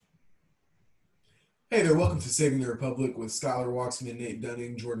Hey there, welcome to Saving the Republic with Skylar Walksman, Nate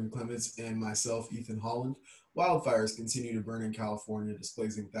Dunning, Jordan Clements, and myself, Ethan Holland. Wildfires continue to burn in California,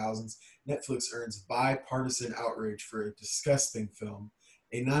 displacing thousands. Netflix earns bipartisan outrage for a disgusting film.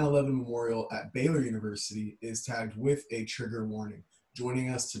 A 9/11 memorial at Baylor University is tagged with a trigger warning. Joining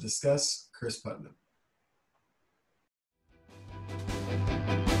us to discuss, Chris Putnam.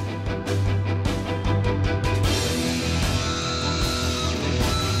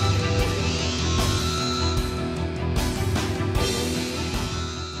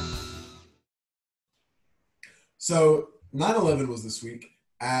 So 9/11 was this week.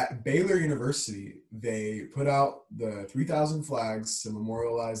 At Baylor University, they put out the 3,000 flags to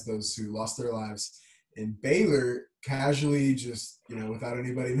memorialize those who lost their lives. And Baylor casually just, without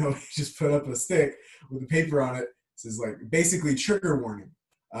anybody knowing, just put up a stick with a paper on it. It says, like, basically trigger warning,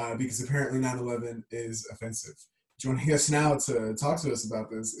 because apparently 9/11 is offensive. Joining us now to talk to us about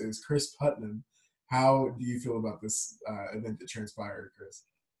this is Chris Putnam. How do you feel about this event that transpired, Chris?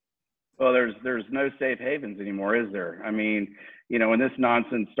 Well, there's no safe havens anymore, is there? I mean, when this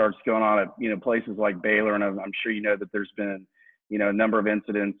nonsense starts going on at places like Baylor, and I'm sure you know that there's been a number of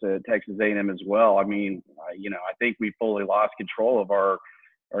incidents at Texas A&M as well. I mean, I think we fully lost control of our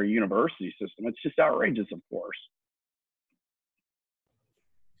university system. It's just outrageous, of course.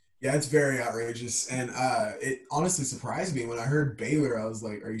 Yeah, it's very outrageous, and it honestly surprised me when I heard Baylor. I was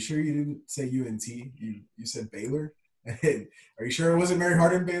like, "Are you sure you didn't say UNT? You said Baylor? Are you sure it wasn't Mary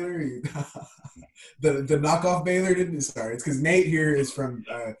Hardin Baylor? The knockoff Baylor didn't. Sorry, it's because Nate here is from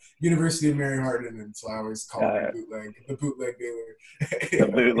University of Mary Hardin, and so I always call it the bootleg Baylor. The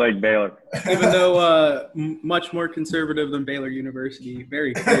bootleg Baylor, even though much more conservative than Baylor University,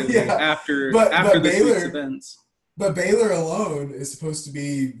 very clearly yeah. after this Baylor, week's events. But Baylor alone is supposed to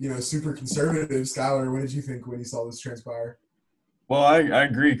be, super conservative. Skylar, what did you think when you saw this transpire? Well, I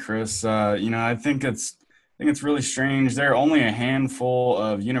agree, Chris. I think it's really strange. There are only a handful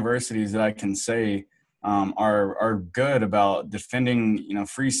of universities that I can say are good about defending,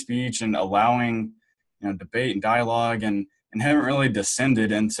 free speech and allowing, debate and dialogue, and haven't really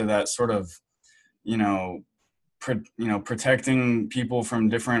descended into that sort of, protecting people from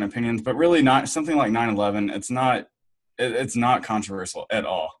different opinions. But really, not something like 9/11. It's not controversial at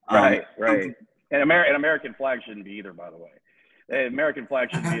all. Right. And American flag shouldn't be either, by the way. The American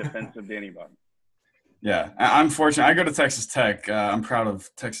flag shouldn't be offensive to anybody. Yeah, I'm fortunate. I go to Texas Tech. I'm proud of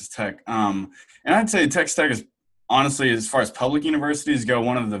Texas Tech. And I'd say Texas Tech is honestly, as far as public universities go,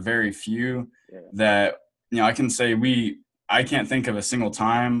 one of the very few that, I can say I can't think of a single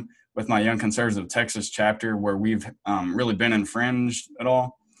time with my Young Conservatives of Texas chapter where we've really been infringed at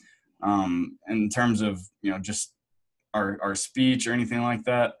all in terms of, just our speech or anything like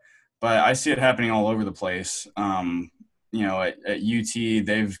that. But I see it happening all over the place. At UT,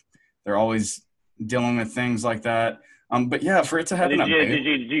 they're always dealing with things like that. But yeah, for it to happen.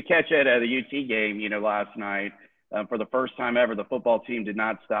 Did you catch it at the UT game, last night? For the first time ever, the football team did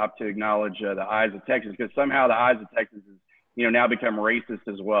not stop to acknowledge the Eyes of Texas, because somehow the Eyes of Texas is, now become racist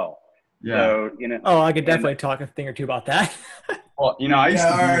as well. Yeah. So, Oh, I could definitely talk a thing or two about that. Well, I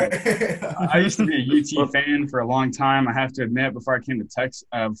used to be a UT fan for a long time. I have to admit, before I came to Texas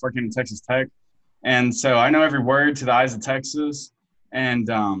Tech, and so I know every word to the Eyes of Texas. And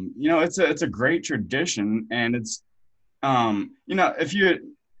it's a great tradition, and it's if you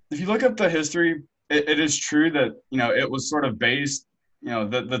look up the history, it is true that it was sort of based,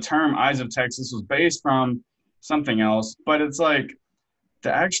 the term Eyes of Texas was based from something else, but it's like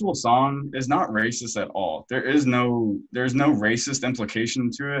the actual song is not racist at all. There's no racist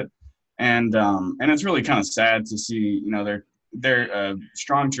implication to it, and it's really kind of sad to see their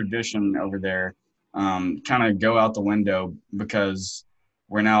strong tradition over there kind of go out the window because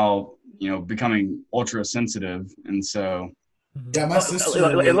we're now becoming ultra sensitive. And so my sister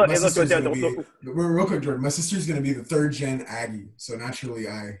real quick, Jordan, my sister's going to be the third gen Aggie, so naturally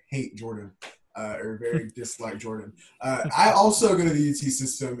I hate Jordan or very dislike Jordan. I also go to the UT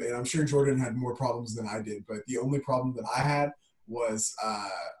system, and I'm sure Jordan had more problems than I did, but the only problem that I had was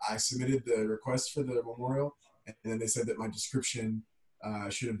I submitted the request for the memorial, and then they said that my description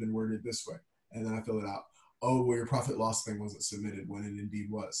should have been worded this way. And then I fill it out. Oh, well, your profit loss thing wasn't submitted when it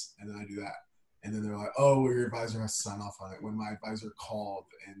indeed was. And then I do that. And then they're like, oh, well, your advisor has to sign off on it, when my advisor called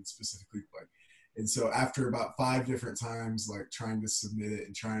and specifically and so after about 5 different times, like trying to submit it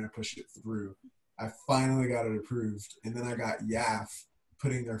and trying to push it through, I finally got it approved. And then I got YAF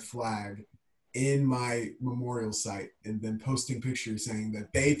putting their flag in my memorial site and then posting pictures saying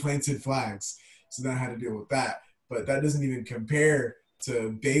that they planted flags. So then I had to deal with that. But that doesn't even compare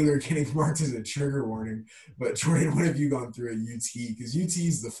to Baylor getting marked as a trigger warning. But Jordan, what have you gone through at UT? Because UT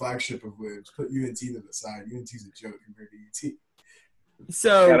is the flagship of which. Put UNT to the side. UNT is a joke compared to UT.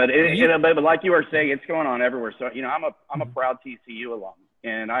 So yeah, but like you were saying, it's going on everywhere. So I'm a proud TCU alum,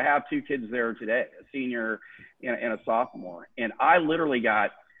 and I have 2 kids there today, a senior and a sophomore. And I literally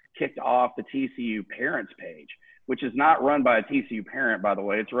got kicked off the TCU parents page, which is not run by a TCU parent, by the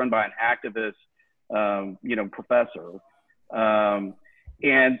way. It's run by an activist, professor,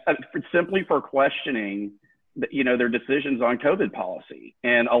 and simply for questioning, their decisions on COVID policy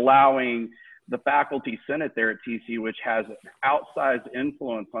and allowing the faculty senate there at TCU, which has outsized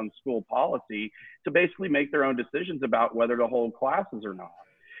influence on school policy, to basically make their own decisions about whether to hold classes or not.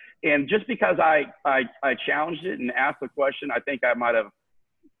 And just because I challenged it and asked the question, I think I might have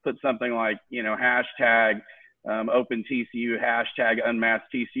put something like, hashtag open TCU, hashtag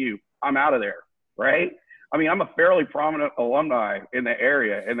unmasked TCU. I'm out of there, right? I mean, I'm a fairly prominent alumni in the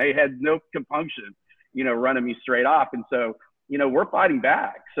area, and they had no compunction, running me straight off. And so, we're fighting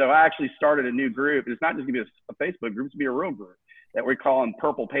back. So I actually started a new group. It's not just going to be a Facebook group, it's going to be a real group that we're calling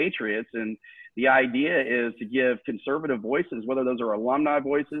Purple Patriots. And the idea is to give conservative voices, whether those are alumni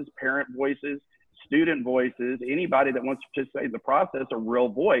voices, parent voices, student voices, anybody that wants to participate in the process, a real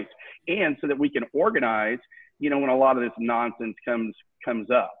voice. And so that we can organize, when a lot of this nonsense comes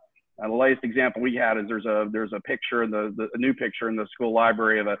up. The latest example we had is there's a picture in a new picture in the school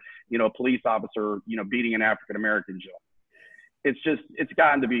library of a police officer beating an African American judge. It's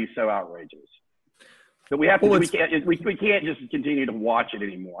gotten to be so outrageous. But we have to. We can't just continue to watch it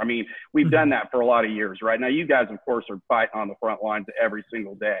anymore. I mean, we've done that for a lot of years, right? Now, you guys, of course, are fighting on the front lines every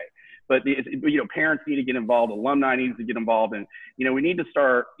single day. But parents need to get involved. Alumni needs to get involved, and we need to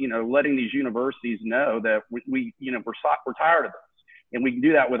start letting these universities know that we're tired of this, and we can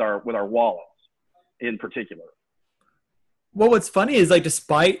do that with our wallets in particular. Well, what's funny is,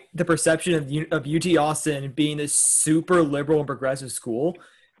 despite the perception of UT Austin being this super liberal and progressive school,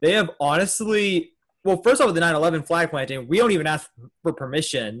 they have honestly, first off, with the 9/11 flag planting, we don't even ask for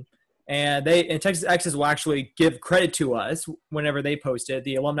permission. And Texas Exes will actually give credit to us whenever they post it,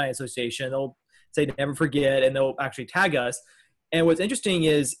 the Alumni Association. They'll say to never forget, and they'll actually tag us. And what's interesting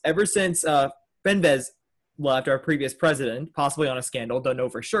is ever since Benvez left, our previous president, possibly on a scandal, don't know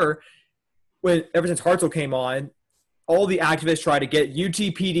for sure, ever since Hartzell came on, all the activists tried to get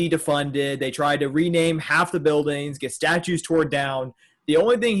UTPD defunded. They tried to rename half the buildings, get statues torn down. The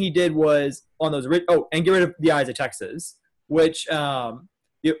only thing he did was on those and get rid of the Eyes of Texas, which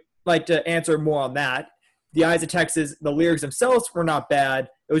you'd like to answer more on that. The Eyes of Texas, the lyrics themselves were not bad.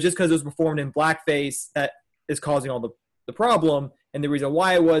 It was just because it was performed in blackface that is causing all the problem. And the reason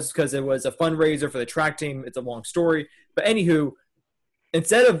why it was because it was a fundraiser for the track team. It's a long story. But anywho,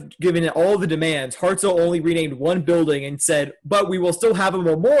 instead of giving it all the demands, Hartzell only renamed one building and said, but we will still have a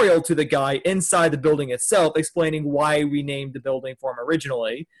memorial to the guy inside the building itself, explaining why we named the building for him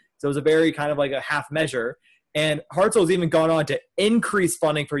originally. So it was a very kind of like a half measure. And Hartzell's even gone on to increase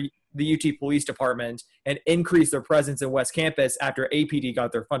funding for the UT Police Department and increase their presence in West Campus after APD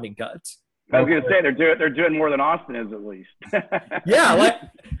got their funding cut. I was going to say they're doing more than Austin is, at least. Yeah,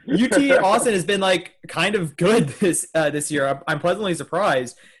 UT Austin has been kind of good this year. I'm pleasantly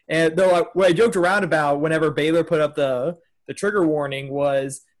surprised. And though what I joked around about whenever Baylor put up the trigger warning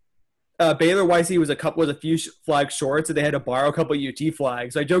was Baylor YC was a few flags short, so they had to borrow a couple of UT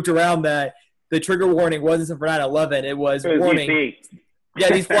flags. So I joked around that the trigger warning wasn't for 9/11; it was warning. UT.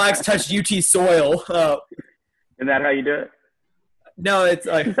 Yeah, these flags touched UT soil. Is that how you do it? No, it's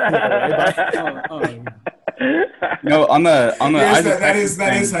like No, on the yes,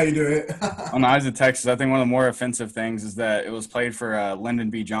 that is how you do it. On the Eyes of Texas, I think one of the more offensive things is that it was played for Lyndon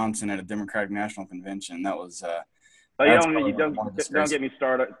B. Johnson at a Democratic National Convention. That was. Don't get me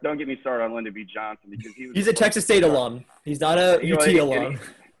started. Don't get me started on Lyndon B. Johnson because he's a Texas State alum. He's not a UT alum.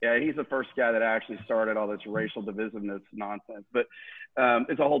 Yeah, he's the first guy that actually started all this racial divisiveness nonsense. But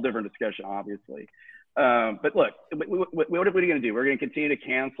it's a whole different discussion, obviously. But look, what are we going to do? We're going to continue to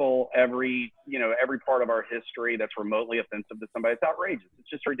cancel every part of our history that's remotely offensive to somebody. It's outrageous. It's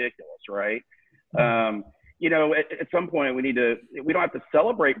just ridiculous, right? At some point we don't have to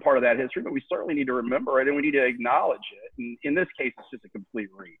celebrate part of that history, but we certainly need to remember it and we need to acknowledge it. And in this case, it's just a complete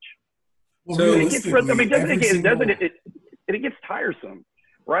reach. Well, so it gets tiresome,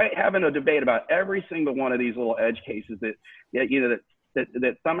 right? Having a debate about every single one of these little edge cases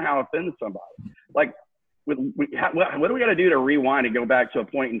that somehow offends somebody. What do we got to do to rewind and go back to a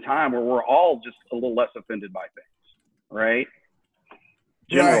point in time where we're all just a little less offended by things, right?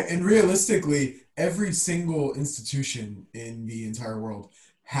 Right, and realistically, every single institution in the entire world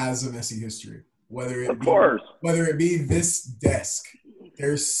has a messy history. Whether it be this desk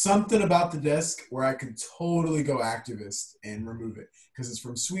There's something about the desk where I could totally go activist and remove it because it's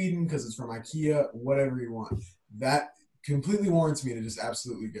from Sweden, because it's from IKEA, whatever you want. That completely warrants me to just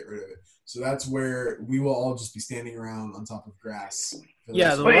absolutely get rid of it. So that's where we will all just be standing around on top of grass.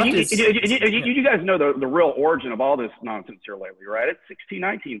 Yeah, you guys know the real origin of all this nonsense here lately, right? It's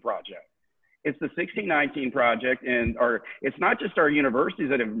 1619 Project. It's the 1619 Project, and it's not just our universities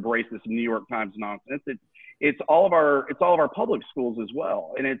that have embraced this New York Times nonsense. It's all of our public schools as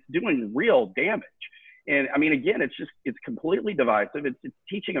well, and it's doing real damage. And I mean, again, it's completely divisive. It's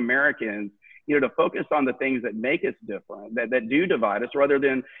teaching Americans, to focus on the things that make us different, that do divide us, rather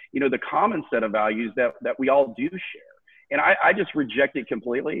than, the common set of values that we all do share. And I just reject it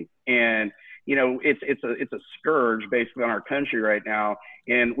completely. And, it's a scourge basically on our country right now.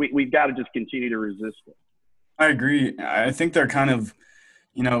 And we've got to just continue to resist it. I agree. I think they're kind of,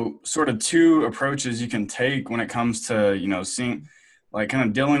 sort of two approaches you can take when it comes to, seeing, like, kind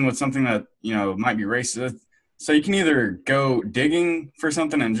of dealing with something that, might be racist. So you can either go digging for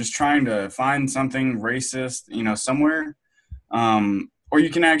something and just trying to find something racist, somewhere, or you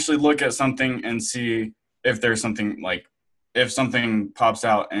can actually look at something and see if there's something, like, if something pops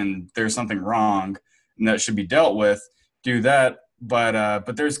out and there's something wrong and that should be dealt with, do that.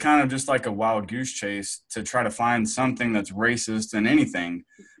 But there's kind of just like a wild goose chase to try to find something that's racist in anything.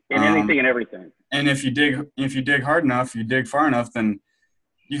 In anything and everything. And if you dig hard enough, you dig far enough, then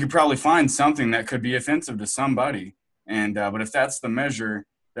you could probably find something that could be offensive to somebody. And but if that's the measure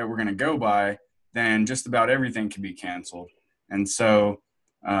that we're going to go by, then just about everything can be canceled. And so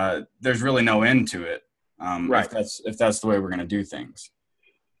there's really no end to it. Right. If that's the way we're going to do things.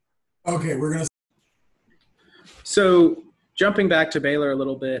 Okay, we're going to. So jumping back to Baylor a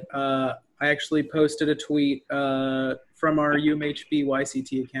little bit, I actually posted a tweet from our UMHB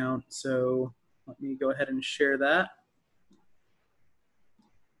YCT account. So let me go ahead and share that.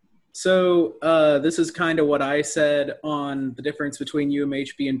 So this is kind of what I said on the difference between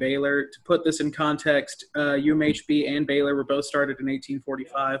UMHB and Baylor. To put this in context, UMHB and Baylor were both started in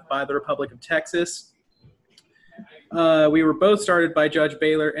 1845 by the Republic of Texas. We were both started by Judge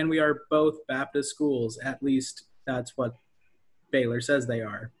Baylor, and we are both Baptist schools. At least that's what Baylor says they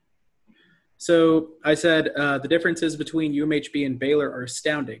are. So I said the differences between UMHB and Baylor are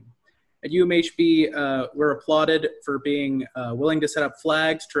astounding. At UMHB, we're applauded for being willing to set up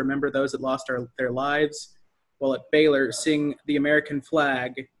flags to remember those that lost their lives, while at Baylor, seeing the American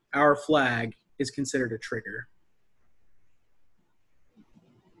flag, our flag, is considered a trigger.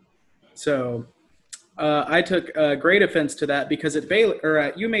 So I took great offense to that because at Baylor or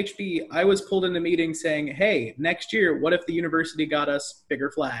at UMHB, I was pulled into meetings saying, "Hey, next year, what if the university got us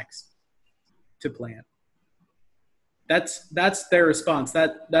bigger flags to plant?" That's their response.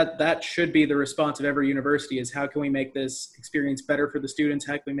 That should be the response of every university is how can we make this experience better for the students?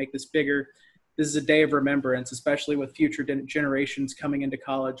 How can we make this bigger? This is a day of remembrance, especially with future generations coming into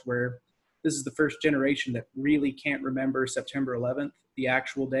college where this is the first generation that really can't remember September 11th, the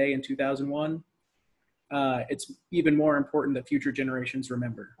actual day in 2001. It's even more important that future generations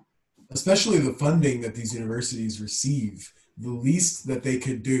remember. Especially the funding that these universities receive. The least that they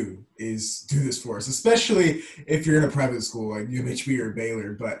could do is do this for us, especially if you're in a private school like UMHB or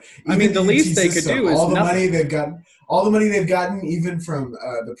Baylor. But I mean, the least they could do is all the nothing. money they've gotten, even from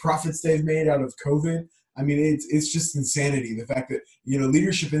the profits they've made out of COVID. I mean, it's just insanity. The fact that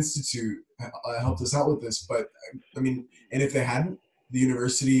Leadership Institute helped us out with this, but I mean, and if they hadn't, the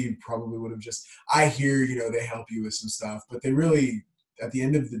university probably would have just. I hear they help you with some stuff, but they really, at the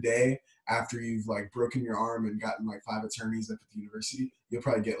end of the day, after you've like broken your arm and gotten like 5 attorneys up at the university, you'll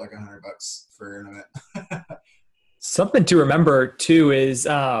probably get like $100 for an event. Something to remember too is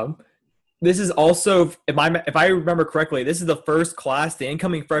this is also, if I remember correctly, this is the first class, the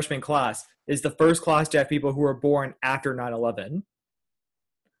incoming freshman class is the first class to have people who were born after 9/11.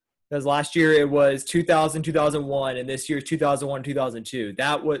 Because last year it was 2000, 2001, and this year 2001, 2002.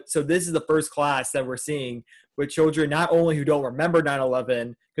 So this is the first class that we're seeing with children not only who don't remember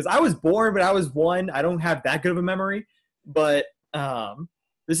 9/11, because I was born, but I was 1. I don't have that good of a memory. But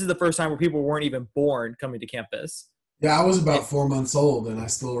this is the first time where people weren't even born coming to campus. Yeah, I was about 4 months old, and I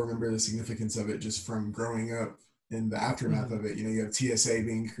still remember the significance of it just from growing up in the aftermath of it. You have TSA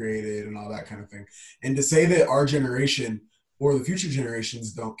being created and all that kind of thing. And to say that our generation or the future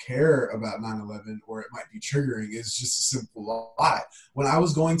generations don't care about 9/11 or it might be triggering is just a simple lie. When I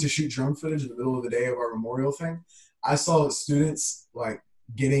was going to shoot drone footage in the middle of the day of our memorial thing, I saw students like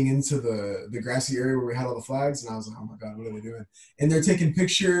getting into the grassy area where we had all the flags, and I was like, oh my God, what are they doing? And they're taking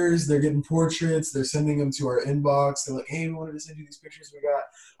pictures, they're getting portraits, they're sending them to our inbox. They're like, hey, we wanted to send you these pictures we got.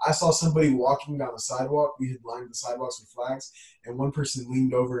 I saw somebody walking down the sidewalk. We had lined the sidewalks with flags, and one person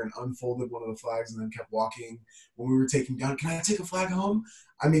leaned over and unfolded one of the flags and then kept walking when we were taking down. Can I take a flag home?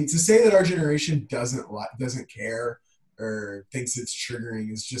 I mean, to say that our generation doesn't care or thinks it's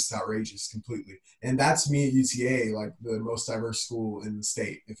triggering is just outrageous completely. And that's me at UTA, like the most diverse school in the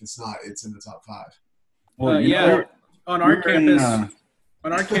state. If it's not, it's in the top 5. Well, on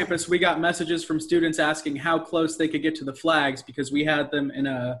our campus, we got messages from students asking how close they could get to the flags because we had them in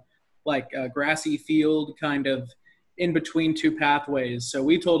a grassy field kind of in between 2 pathways. So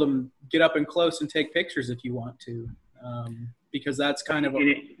we told them, get up and close and take pictures if you want to, because that's kind of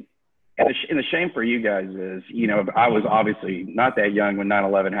and the shame for you guys is, I was obviously not that young when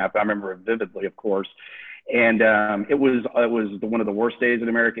 9/11 happened. I remember it vividly, of course. And it was one of the worst days in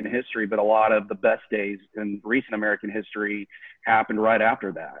American history, but a lot of the best days in recent American history happened right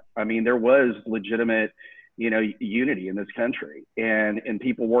after that. I mean, there was legitimate, unity in this country and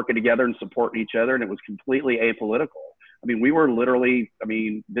people working together and supporting each other. And it was completely apolitical. I mean, we were literally,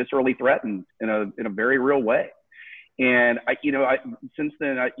 viscerally threatened in a very real way. And since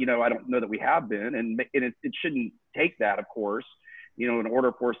then, I don't know that we have been, and it shouldn't take that, of course, in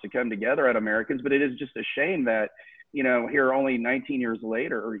order for us to come together at Americans. But it is just a shame that, here only 19 years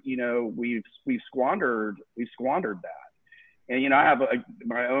later, we've squandered that. And I have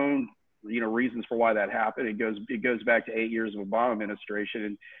my own reasons for why that happened. It goes back to 8 years of Obama administration,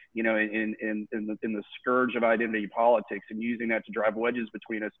 and in the scourge of identity politics and using that to drive wedges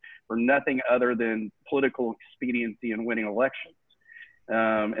between us for nothing other than political expediency and winning elections.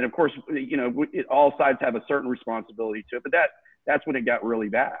 And of course, all sides have a certain responsibility to it, but that's when it got really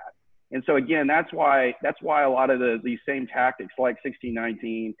bad. And so again, that's why a lot of these same tactics like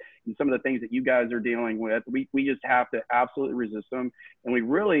 1619 and some of the things that you guys are dealing with, we just have to absolutely resist them. And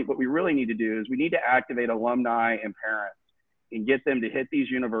what we really need to do is we need to activate alumni and parents and get them to hit these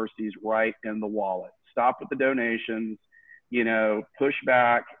universities right in the wallet. Stop with the donations, push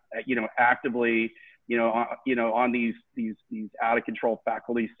back, actively, on these out of control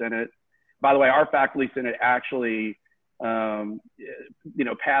faculty senate. By the way, our faculty senate actually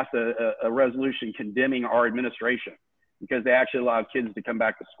passed a resolution condemning our administration because they actually allowed kids to come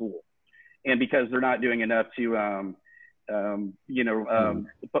back to school, and because they're not doing enough to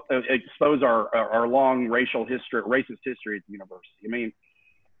expose our long racist history at the university. I mean,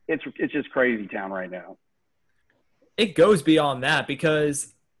 it's just crazy town right now. It goes beyond that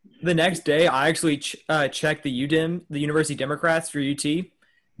because the next day I actually checked the UDEM, the University Democrats for UT.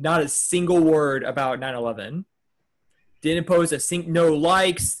 Not a single word about 9/11. Didn't post no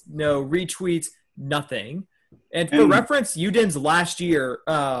likes, no retweets, nothing. And for reference, UDEM's last year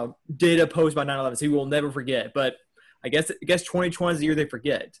did a post about 9/11, so we will never forget. But I guess 2020 is the year they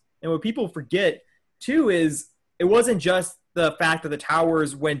forget. And what people forget, too, is it wasn't just the fact that the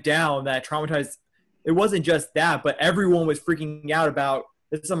towers went down that traumatized. It wasn't just that, but everyone was freaking out about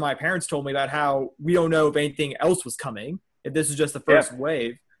 – this is what my parents told me about how we don't know if anything else was coming, if this was just the first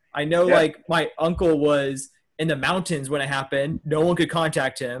wave. I know, my uncle was – in the mountains when it happened. No one could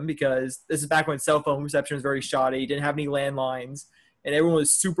contact him because this is back when cell phone reception was very shoddy. He didn't have any landlines, and everyone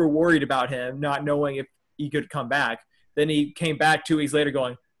was super worried about him, not knowing if he could come back. Then he came back 2 weeks later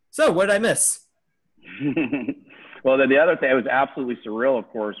going, so what did I miss? Well, the other thing that was absolutely surreal, of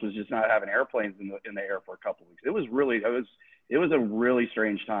course, was just not having airplanes in the air for a couple of weeks. It was a really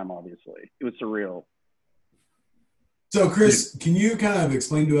strange time, obviously. It was surreal. So, Chris, can you kind of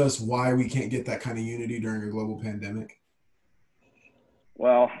explain to us why we can't get that kind of unity during a global pandemic?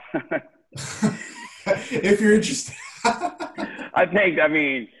 Well, if you're interested.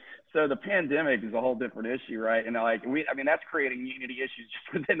 So the pandemic is a whole different issue, right? And that's creating unity issues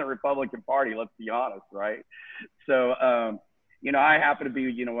just within the Republican Party, let's be honest, right? So, I happen to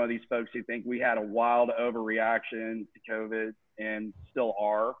be, one of these folks who think we had a wild overreaction to COVID and still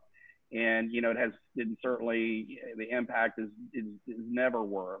are. And, certainly the impact is never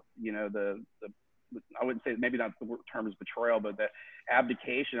worth, I wouldn't say, maybe not the term is betrayal, but the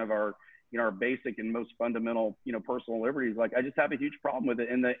abdication of our, our basic and most fundamental, personal liberties. Like, I just have a huge problem with it.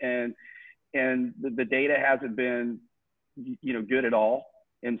 And the data hasn't been, good at all.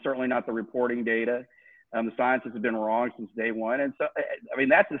 And certainly not the reporting data. The science has been wrong since day one. And so,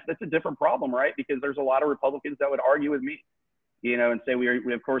 that's a different problem, right? Because there's a lot of Republicans that would argue with me. And say we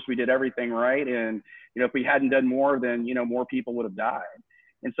of course we did everything right, and if we hadn't done more, then more people would have died.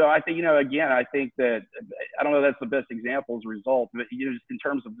 And so I think again, I think that I don't know that's the best example as a result, but just in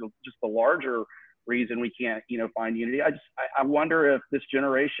terms of just the larger reason we can't, find unity. I wonder if this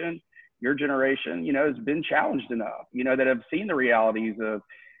generation, your generation, has been challenged enough, that have seen the realities of,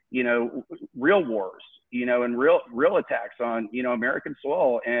 real wars, and real attacks on, American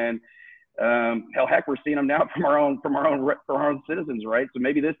soil. And hell, heck, we're seeing them now from our own citizens, right? So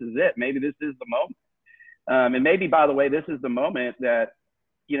maybe this is it. Maybe this is the moment. And maybe, by the way, this is the moment that,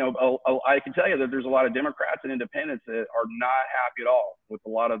 I can tell you that there's a lot of Democrats and independents that are not happy at all with a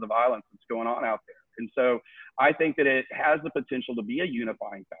lot of the violence that's going on out there. And so I think that it has the potential to be a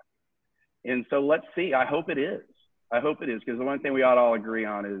unifying factor. And so let's see. I hope it is. Because the one thing we ought to all agree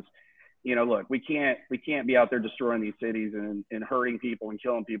on is, look, we can't be out there destroying these cities and hurting people and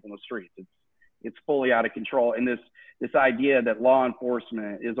killing people in the streets. It's fully out of control. And this idea that law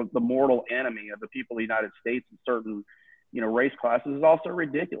enforcement is the mortal enemy of the people of the United States and certain, race classes is also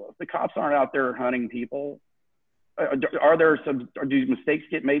ridiculous. The cops aren't out there hunting people. Do mistakes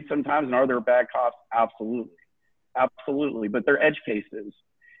get made sometimes, and are there bad cops? Absolutely. But they're edge cases.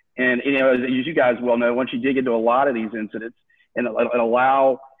 And, as you guys well know, once you dig into a lot of these incidents and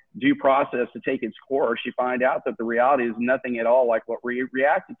allow due process to take its course, you find out that the reality is nothing at all like what we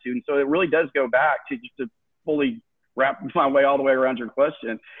reacted to. And so it really does go back to, just to fully wrap my way all the way around your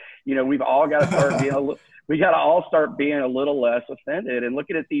question. We've all got to start we got to all start being a little less offended and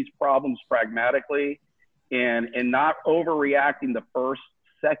looking at these problems pragmatically and not overreacting the first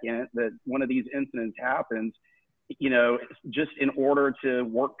second that one of these incidents happens, just in order to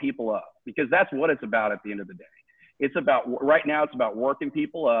work people up, because that's what it's about at the end of the day. It's about working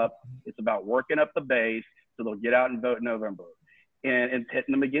people up. It's about working up the base so they'll get out and vote in November and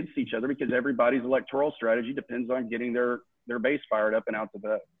pitting them against each other, because everybody's electoral strategy depends on getting their base fired up and out to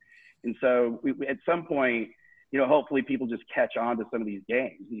vote. And so at some point, hopefully people just catch on to some of these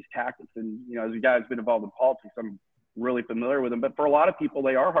games, these tactics. And, as a guy who's been involved in politics, I'm really familiar with them. But for a lot of people,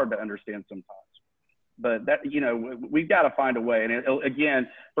 they are hard to understand sometimes. But that, we've got to find a way. And again,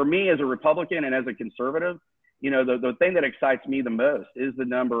 for me as a Republican and as a conservative, the thing that excites me the most is the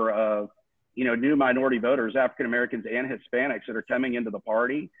number of, new minority voters, African Americans and Hispanics, that are coming into the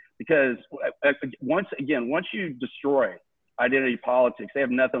party. Because once you destroy identity politics, they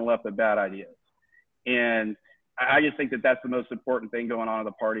have nothing left but bad ideas. And I just think that that's the most important thing going on in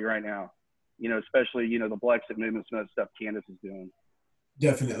the party right now, especially, the Blexit movement, some of the stuff Candace is doing.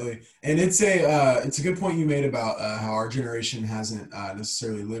 Definitely. And it's a good point you made about how our generation hasn't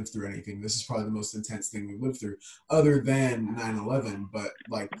necessarily lived through anything. This is probably the most intense thing we've lived through, other than 9/11. But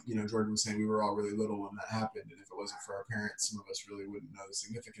like, Jordan was saying, we were all really little when that happened. And if it wasn't for our parents, some of us really wouldn't know the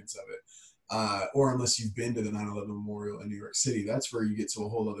significance of it. Or unless you've been to the 9/11 memorial in New York City, that's where you get to a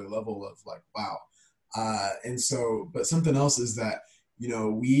whole other level of like, wow. And so, but something else is that,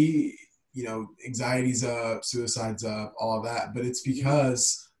 anxiety's up, suicide's up, all of that. But it's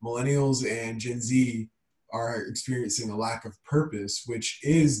because millennials and Gen Z are experiencing a lack of purpose, which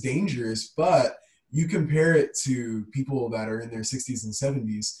is dangerous. But you compare it to people that are in their 60s and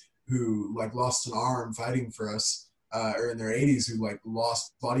 70s who like lost an arm fighting for us, or in their 80s who like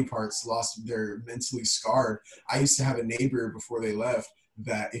lost body parts, they're mentally scarred. I used to have a neighbor before they left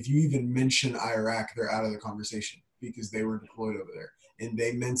that if you even mention Iraq, they're out of the conversation because they were deployed over there. And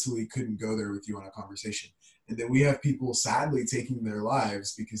they mentally couldn't go there with you on a conversation. And then we have people sadly taking their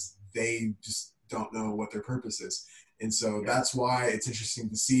lives because they just don't know what their purpose is. And so that's why it's interesting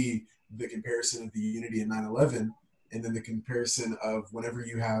to see the comparison of the unity in 9/11 and then the comparison of whenever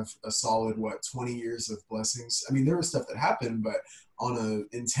you have a solid, 20 years of blessings. I mean, there was stuff that happened, but on an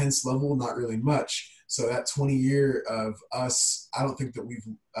intense level, not really much. So that 20-year of us, I don't think that we've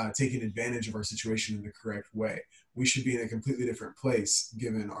taken advantage of our situation in the correct way. We should be in a completely different place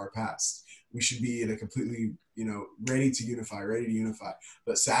given our past. We should be in a completely, ready to unify.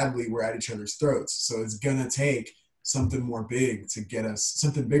 But sadly, we're at each other's throats. So it's going to take something more big to get us,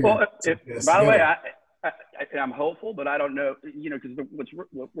 something bigger. Well, by the way, I'm hopeful, but I don't know, because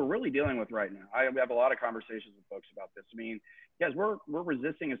what we're really dealing with right now, I have a lot of conversations with folks about this. I mean, guys, we're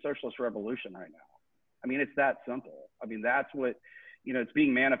resisting a socialist revolution right now. I mean, it's that simple. I mean, that's what, it's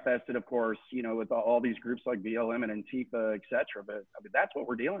being manifested, of course, with all these groups like BLM and Antifa, et cetera. But I mean, that's what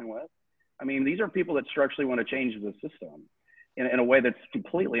we're dealing with. I mean, these are people that structurally want to change the system in a way that's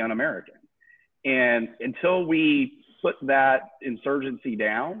completely un-American. And until we put that insurgency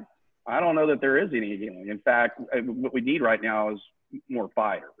down, I don't know that there is any healing. In fact, what we need right now is more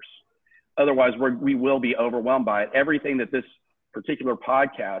fighters. Otherwise, we will be overwhelmed by it. Everything that this particular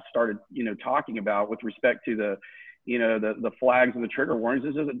podcast started, talking about with respect to the flags and the trigger warnings,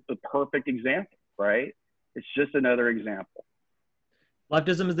 this is a perfect example, right? It's just another example.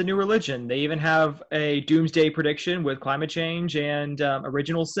 Leftism is the new religion. They even have a doomsday prediction with climate change and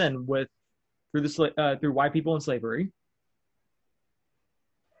original sin with through white people and slavery.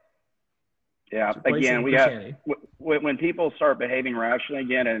 Yeah, again, we have when people start behaving rationally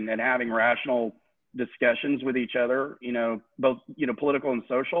again and having rational discussions with each other, both political and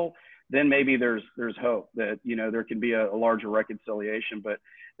social, then maybe there's hope that there can be a larger reconciliation. But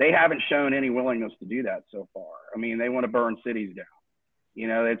they haven't shown any willingness to do that so far. I mean, they want to burn cities down.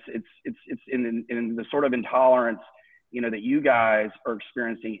 It's in the sort of intolerance that you guys are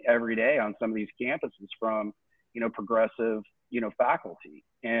experiencing every day on some of these campuses from progressive faculty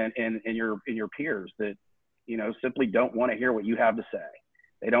and your peers that simply don't want to hear what you have to say.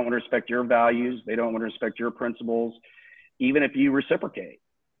 They don't want to respect your values. They don't want to respect your principles, even if you reciprocate.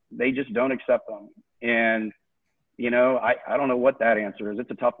 They just don't accept them. And I don't know what that answer is.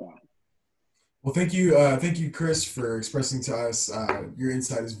 It's a tough one. Well, thank you, Chris, for expressing to us. Your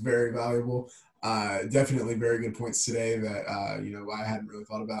insight is very valuable. Definitely very good points today that I hadn't really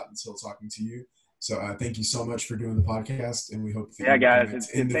thought about until talking to you. So thank you so much for doing the podcast, and we hope that guys,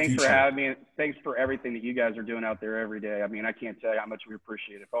 and thanks for having me. Thanks for everything that you guys are doing out there every day. I mean, I can't tell you how much we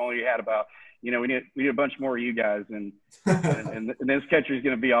appreciate it. If only you had about, we need a bunch more of you guys, and this country's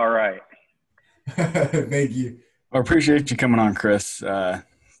going to be all right. Thank you. I appreciate you coming on, Chris.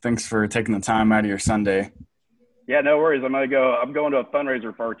 Thanks for taking the time out of your Sunday. Yeah, no worries. I'm going to a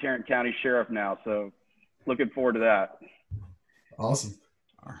fundraiser for our Tarrant County Sheriff now, so looking forward to that. Awesome.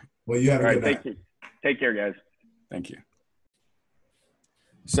 All right. Well, you have a good night. Take care, guys. Thank you.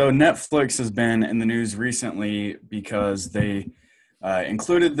 So Netflix has been in the news recently because they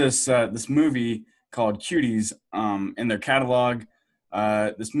included this movie called Cuties in their catalog.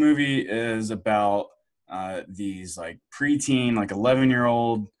 This movie is about these like preteen, like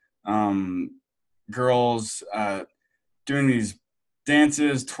 11-year-old girls doing these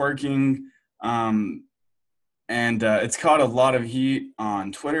dances, twerking, and it's caught a lot of heat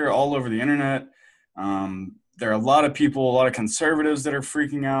on Twitter, all over the internet. There are a lot of people, a lot of conservatives that are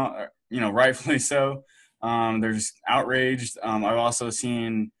freaking out, rightfully so. They're just outraged. I've also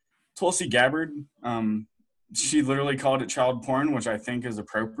seen Tulsi Gabbard. She literally called it child porn, which I think is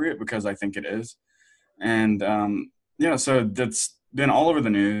appropriate because I think it is. And, so that's been all over the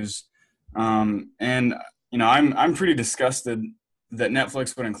news. I'm pretty disgusted that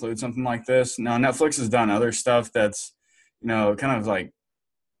Netflix would include something like this. Now, Netflix has done other stuff that's, kind of like,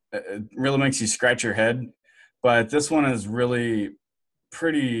 it really makes you scratch your head. But this one is really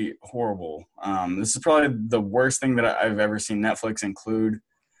pretty horrible. This is probably the worst thing that I've ever seen Netflix include.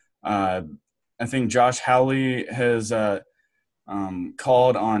 I think Josh Hawley has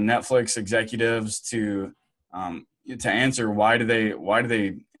called on Netflix executives to answer why do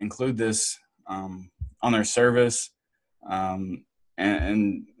they include this on their service. And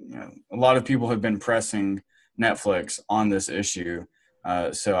a lot of people have been pressing Netflix on this issue.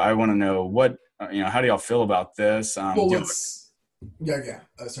 So I want to know how do y'all feel about this? Sorry, I didn't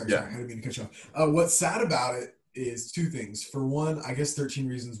mean to cut you off. What's sad about it is two things. For one, I guess 13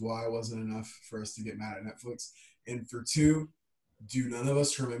 Reasons Why wasn't enough for us to get mad at Netflix. And for two, do none of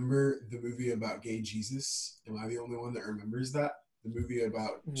us remember the movie about gay Jesus? Am I the only one that remembers that? The movie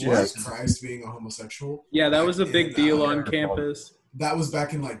about Jesus Christ being a homosexual? Yeah, that was a big deal on campus. That was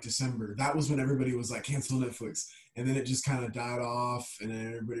back in December. That was when everybody was like, cancel Netflix. And then it just kind of died off, and then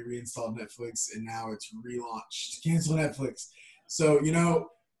everybody reinstalled Netflix, and now it's relaunched. Cancel Netflix. So,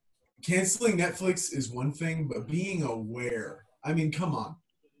 canceling Netflix is one thing, but being aware, come on.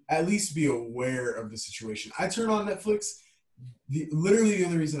 At least be aware of the situation. I turn on Netflix. Literally the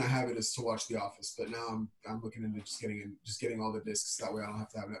only reason I have it is to watch The Office, but now I'm looking into just getting all the discs. That way I don't have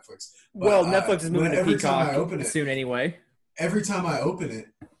to have Netflix. But, Netflix is moving to Peacock soon anyway. Every time I open it,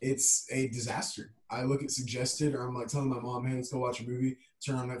 it's a disaster. I look at suggested, or I'm like telling my mom, hey, let's go watch a movie.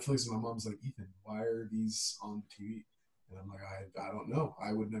 Turn on Netflix, and my mom's like, Ethan, why are these on TV? And I'm like, I don't know.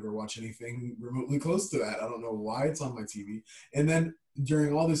 I would never watch anything remotely close to that. I don't know why it's on my TV. And then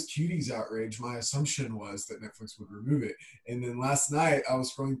during all this Cuties outrage, my assumption was that Netflix would remove it. And then last night I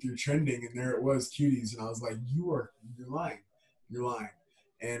was scrolling through trending, and there it was, Cuties, and I was like, you're lying. You're lying.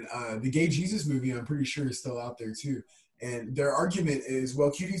 And the Gay Jesus movie, I'm pretty sure, is still out there too. And their argument is,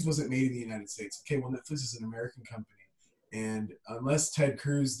 well, Cuties wasn't made in the United States. Okay, well, Netflix is an American company. And unless Ted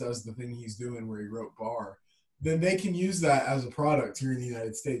Cruz does the thing he's doing where he wrote Bar, then they can use that as a product here in the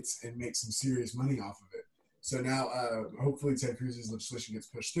United States and make some serious money off of it. So now, hopefully Ted Cruz's legislation gets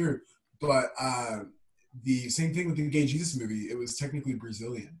pushed through. But the same thing with the Gay Jesus movie, it was technically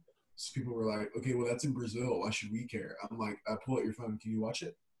Brazilian. So people were like, okay, well, that's in Brazil. Why should we care? I'm like, pull out your phone. Can you watch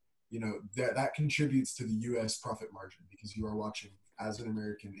it? That contributes to the U.S. profit margin because you are watching as an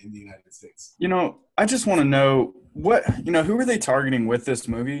American in the United States. I just want to know who are they targeting with this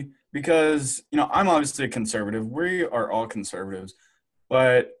movie? Because, I'm obviously a conservative. We are all conservatives.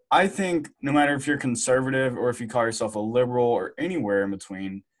 But I think no matter if you're conservative or if you call yourself a liberal or anywhere in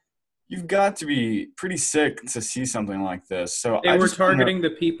between, you've got to be pretty sick to see something like this. So they were targeting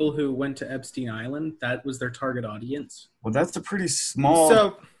the people who went to Epstein Island. That was their target audience. Well, that's a pretty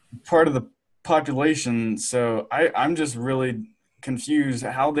small part of the population. So I'm just really confused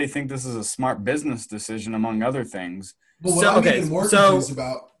how they think this is a smart business decision, among other things. But what I'm even more confused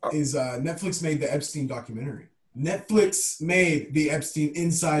about is Netflix made the Epstein documentary. Netflix made the Epstein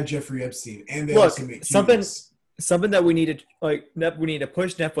inside Jeffrey Epstein, and they also made something that we need to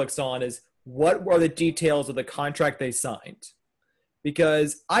push Netflix on is what are the details of the contract they signed,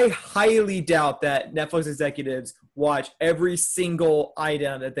 because I highly doubt that Netflix executives watch every single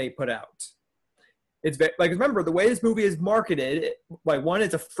item that they put out. It's remember the way this movie is marketed. One,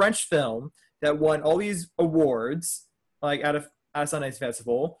 it's a French film that won all these awards, out of Sundance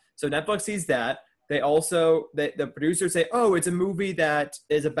Festival. So Netflix sees that. They also the producers say, "Oh, it's a movie that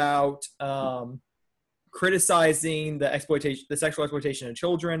is about criticizing the sexual exploitation of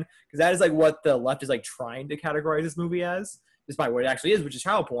children," because that is what the left is trying to categorize this movie as, despite what it actually is, which is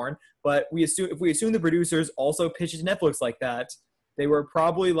child porn. But if we assume the producers also pitched to Netflix like that, they were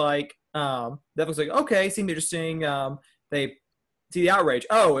probably Netflix okay, seemed interesting. They see the outrage.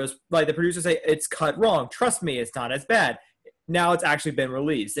 Oh, it was the producers say it's cut wrong. Trust me, it's not as bad. Now it's actually been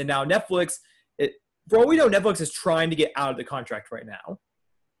released, and now Netflix. For all we know, Netflix is trying to get out of the contract right now.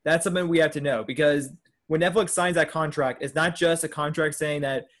 That's something we have to know, because when Netflix signs that contract, it's not just a contract saying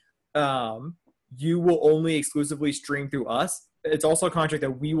that you will only exclusively stream through us. It's also a contract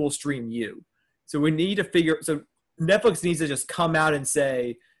that we will stream you. So we need to so Netflix needs to just come out and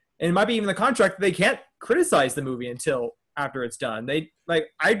say, and it might be even the contract that they can't criticize the movie until after it's done.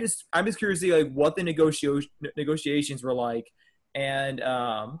 I'm just curious to see what the negotiations were like, and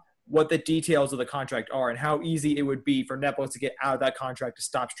what the details of the contract are, and how easy it would be for Netflix to get out of that contract to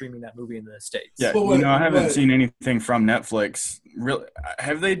stop streaming that movie in the States. Yeah, I haven't seen anything from Netflix. Really,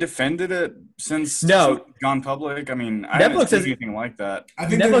 have they defended it since it's gone public? I mean, I haven't seen anything like that. I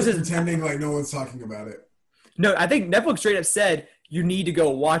think Netflix is pretending no one's talking about it. No, I think Netflix straight up said you need to go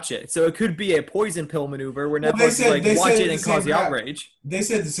watch it. So it could be a poison pill maneuver where Netflix watch it and cause the outrage. They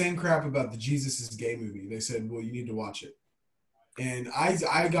said the same crap about the Jesus is Gay movie. They said, well, you need to watch it. And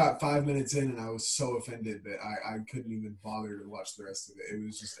I got 5 minutes in, and I was so offended that I couldn't even bother to watch the rest of it. It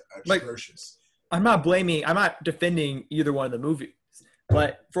was just atrocious. I'm not defending either one of the movies.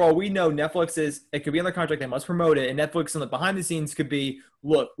 But for all we know, it could be on their contract, they must promote it. And Netflix on the behind the scenes could be,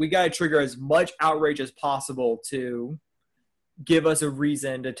 look, we got to trigger as much outrage as possible to give us a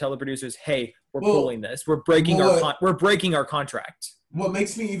reason to tell the producers, hey, we're pulling this. We're breaking our contract. What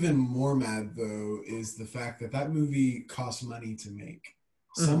makes me even more mad, though, is the fact that movie cost money to make.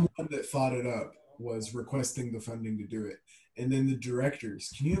 Someone that thought it up was requesting the funding to do it. And then the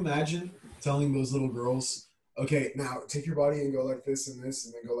directors, can you imagine telling those little girls, okay, now take your body and go like this and this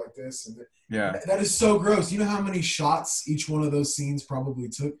and then go like this. And yeah. That is so gross. You know how many shots each one of those scenes probably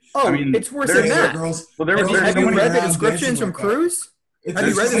took? Oh, it's worse than that. Have you read the descriptions from Cruz? Have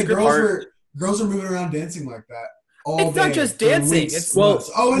you read the descriptions? Girls are moving around dancing like that. It's not just dancing. It's much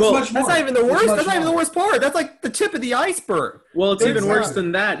more. That's not even the worst. That's not even the worst part. That's the tip of the iceberg. Well, it's even worse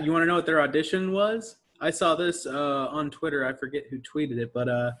than that. You want to know what their audition was? I saw this on Twitter. I forget who tweeted it, but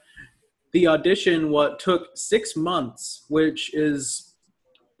the audition took 6 months, which is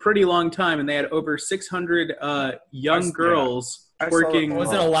pretty long time, and they had over 600 young girls working.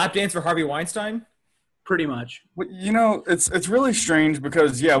 Was it a lap dance for Harvey Weinstein? Pretty much. It's really strange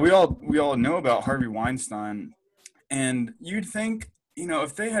because we all know about Harvey Weinstein. And you'd think,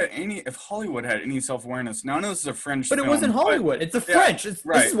 if Hollywood had any self-awareness, now I know this is a French film. But it wasn't Hollywood. It's the French. This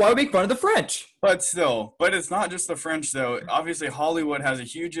is why we make fun of the French. But it's not just the French, though. Obviously, Hollywood has a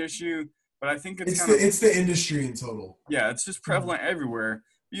huge issue, but I think it's the industry in total. Yeah, it's just prevalent everywhere.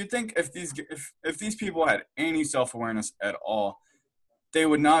 You'd think if these people had any self-awareness at all, they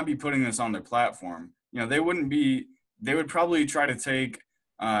would not be putting this on their platform. They would probably try to take,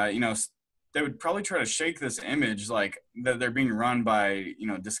 they would probably try to shake this image that they're being run by,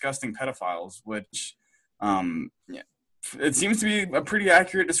 disgusting pedophiles, which, it seems to be a pretty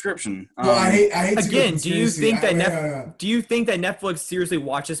accurate description. Well, I hate again, do you think that Netflix seriously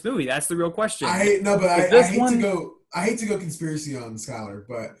watched this movie? That's the real question. I hate to go conspiracy on Skylar,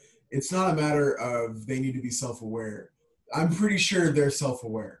 but it's not a matter of they need to be self-aware. I'm pretty sure they're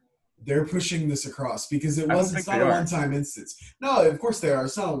self-aware. they're pushing this across because it's not a one-time instance. No, of course they are.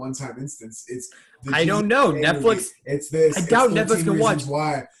 It's not a one-time instance. It's I don't know. Netflix. Movie. It's this. I doubt Netflix can watch.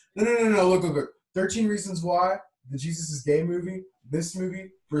 Why? No. Look. 13 Reasons Why. The Jesus is Gay movie. This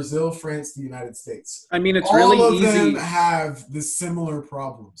movie. Brazil, France, the United States. I mean, it's all really easy. All of them have the similar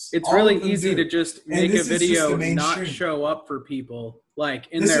problems. It's really easy to just make a video not show up for people like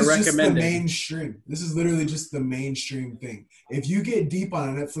in their recommended. This is just the mainstream. This is literally just the mainstream thing. If you get deep on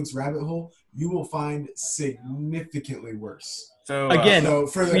a Netflix rabbit hole, you will find significantly worse. So again,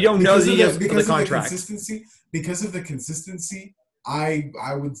 we don't know the contract. Because of the consistency. I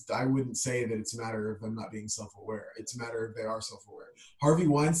wouldn't say that it's a matter of them not being self-aware. It's a matter of they are self-aware. Harvey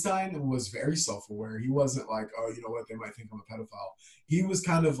Weinstein was very self-aware. He wasn't like, oh, you know what, they might think I'm a pedophile. He was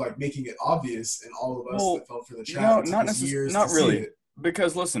kind of like making it obvious, and all of us that fell for the trap. No, not really.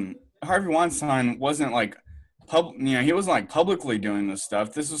 Because listen, Harvey Weinstein wasn't like he wasn't like publicly doing this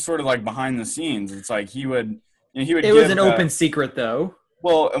stuff. This was sort of like behind the scenes. It's like he would. It was an open secret, though.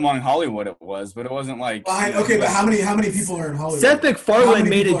 Well, among Hollywood it was, but it wasn't like okay. But how many people are in Hollywood? Seth MacFarlane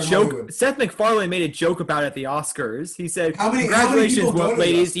made a joke. Seth MacFarlane made a joke about it at the Oscars. He said, "Congratulations,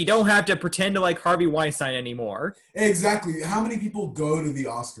 ladies! You don't have to pretend to like Harvey Weinstein anymore." Exactly. How many people go to the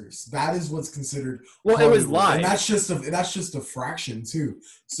Oscars? That is what's considered. Well, Hollywood. It was live, and that's just a fraction too.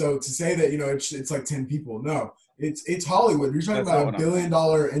 So to say that it's like 10 people, no. It's Hollywood. You're talking about $1 billion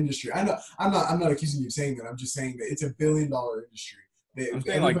industry. I know. I'm not accusing you of saying that. I'm just saying that it's $1 billion industry. I'm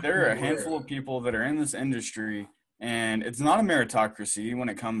saying like there are a handful of people that are in this industry, and it's not a meritocracy when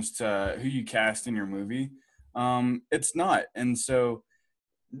it comes to who you cast in your movie. It's not, and so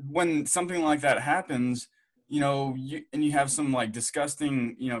when something like that happens, you have some like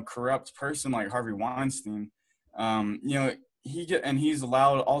disgusting, corrupt person like Harvey Weinstein, he's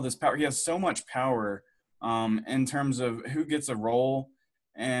allowed all this power. He has so much power, in terms of who gets a role,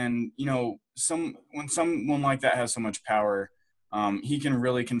 and when someone like that has so much power. He can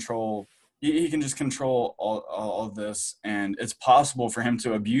really control. He can just control all of this, and it's possible for him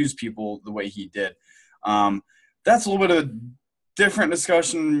to abuse people the way he did. That's a little bit of a different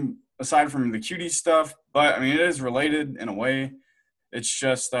discussion aside from the cutie stuff, but I mean it is related in a way. It's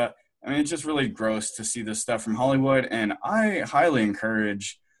just that it's just really gross to see this stuff from Hollywood, and I highly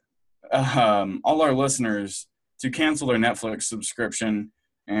encourage all our listeners to cancel their Netflix subscription.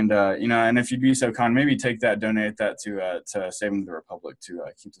 And, and if you'd be so kind, maybe donate that to Saving the Republic to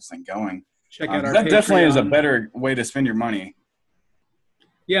keep this thing going. Check out our That Patreon. definitely is a better way to spend your money.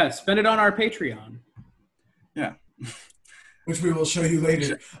 Yeah, spend it on our Patreon. Yeah. Which we will show you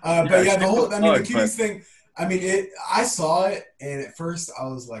later. But yeah, the cuties thing, I saw it, and at first I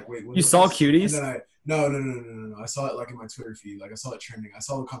was like, wait, what? You saw cuties? And then No. I saw it like in my Twitter feed. Like I saw it trending. I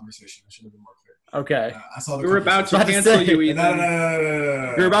saw the conversation. I should have been more clear. Okay. I saw the. We were about to cancel you, Ethan.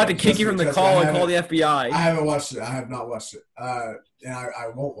 No. You're about to kick you from the call and call the FBI. I haven't watched it. I have not watched it. And I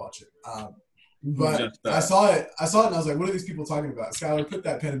won't watch it. But I saw it. And I was like, what are these people talking about? Skylar, put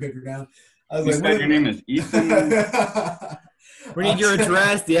that pen and paper down. I was like, your name is Ethan? We need your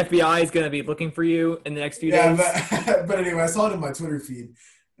address. The FBI is going to be looking for you in the next few days. But anyway, I saw it in my Twitter feed.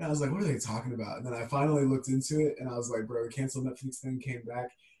 And I was like, what are they talking about? And then I finally looked into it, and I was like, bro, cancel Netflix thing, came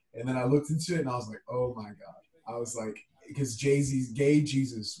back. And then I looked into it, and I was like, oh, my God. I was like, because Jay-Z's Gay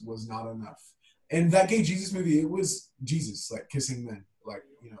Jesus was not enough. And that Gay Jesus movie, it was Jesus, like, kissing men. Like,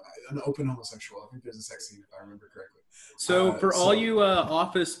 an open homosexual. I think there's a sex scene, if I remember correctly. So for all you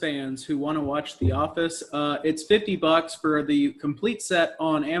Office fans who want to watch The Office, it's $50 for the complete set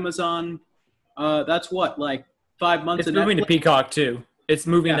on Amazon. That's what, like 5 months? It's moving to Peacock too. It's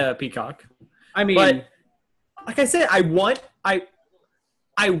moving to Peacock. But like I said, I want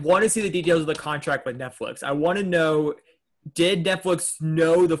to see the details of the contract with Netflix. I want to know, did Netflix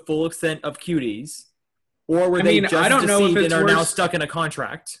know the full extent of cuties, or were they just deceived and are now stuck in a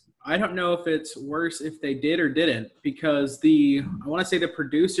contract? I don't know if it's worse if they did or didn't, because I want to say the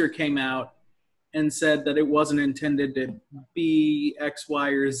producer came out and said that it wasn't intended to be X, Y,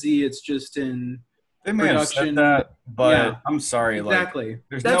 or Z. It's just in they may production. Have said that, but I'm sorry. Exactly.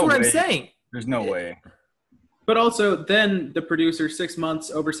 That's what I'm saying. There's no way. But also, then the producer, 6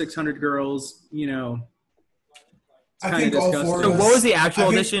 months, over 600 girls, I think all four of So us, what was the actual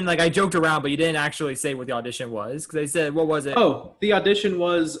audition? Like, I joked around, but you didn't actually say what the audition was. Because they said, what was it? Oh, the audition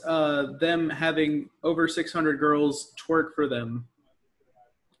was them having over 600 girls twerk for them.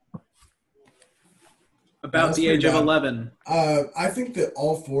 About the age of 11. I think that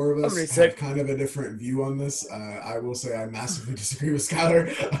all four of us have kind of a different view on this. I will say I massively disagree with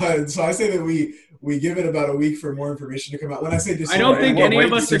Skylar. So I say that we give it about a week for more information to come out. When I say disagree, I don't think any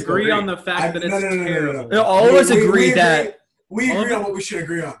of us agree on the fact that it's terrible. No, all of us agree that we agree on what we should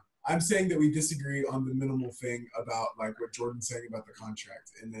agree on. I'm saying that we disagree on the minimal thing about like what Jordan's saying about the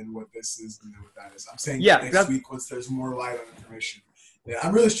contract, and then what this is, and then what that is. I'm saying next week once there's more light on information. Yeah,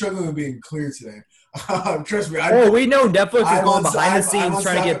 I'm really struggling with being clear today. Trust me. We know Netflix is going behind the scenes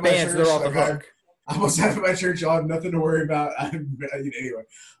trying to get banned, so they're off the hook. I'm on staff at my church. Y'all have nothing to worry about. Anyway,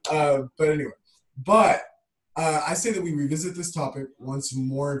 but I say that we revisit this topic once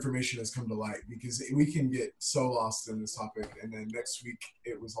more information has come to light, because we can get so lost in this topic, and then next week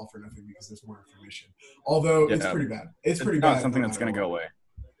it was all for nothing because there's more information. Although it's pretty bad. It's pretty bad. Not something that's going to go away.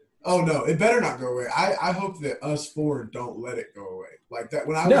 Oh no, it better not go away. I hope that us four don't let it go away like that.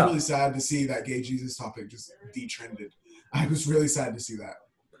 When I was really sad to see that gay Jesus topic just detrended, I was really sad to see that.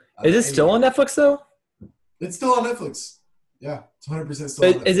 Is it still on Netflix though? It's still on Netflix. Yeah, it's 100% still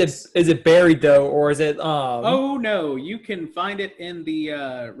on Netflix. Is it buried though, or is it? Oh no, you can find it in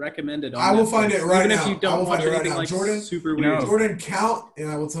the recommended. I will find it right now. Even if you don't watch anything like super weird. Jordan, count, and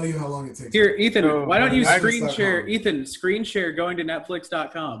I will tell you how long it takes. Here, Ethan, why don't you screen share? Ethan, screen share going to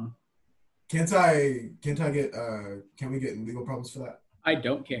Netflix.com. Can't I get? Can we get legal problems for that? I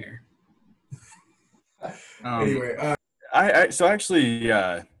don't care. Anyway, I actually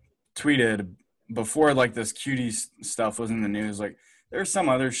tweeted before like this cuties stuff was in the news. Like there's some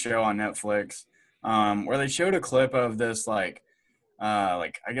other show on Netflix where they showed a clip of this like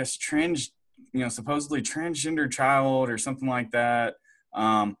I guess supposedly transgender child or something like that,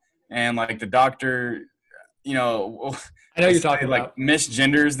 and like the doctor, I know you're talking about, like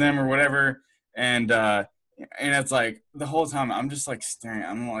misgenders them or whatever, and it's like the whole time I'm just like staring.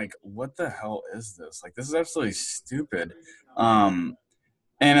 I'm like, what the hell is this? Like this is absolutely stupid.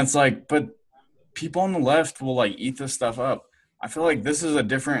 And it's like, but people on the left will like eat this stuff up. I feel like this is a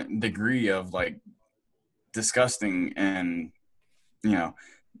different degree of like disgusting and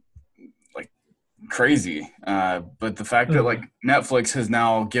like crazy. But the fact that like Netflix has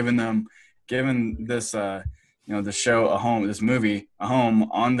now given this the show a home, this movie a home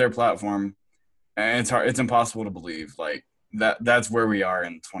on their platform, and it's impossible to believe like that's where we are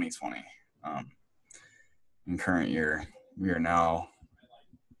in 2020. In current year,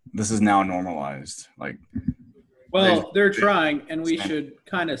 this is now normalized. Like, well, they're trying, and we should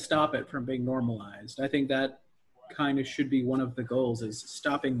kind of stop it from being normalized. I think that kind of should be one of the goals, is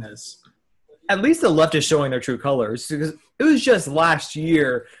stopping this. At least the left is showing their true colors, because it was just last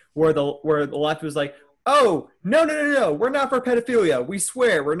year where the left was like, "Oh, no, we're not for pedophilia. We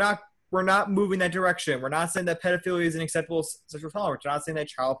swear, we're not moving that direction. We're not saying that pedophilia is an acceptable sexual tolerance. We're not saying that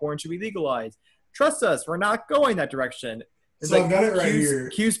child porn should be legalized. Trust us, we're not going that direction." It's so I've got it right here.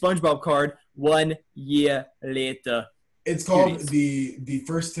 Cue SpongeBob card 1 year later. It's called the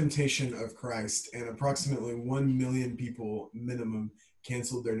First Temptation of Christ, and approximately 1 million people minimum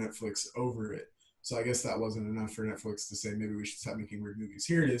canceled their Netflix over it. So I guess that wasn't enough for Netflix to say maybe we should stop making weird movies.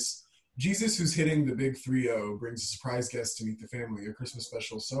 Here it is. Jesus, who's hitting the big 3-0, brings a surprise guest to meet the family. A Christmas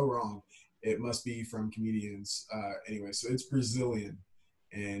special so wrong, it must be from comedians. Anyway, so it's Brazilian,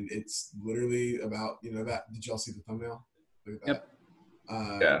 and it's literally about that. Did y'all see the thumbnail? Look at that.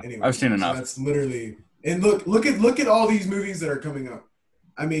 Yep. Yeah, anyway, I've seen enough. So that's literally, and look at all these movies that are coming up.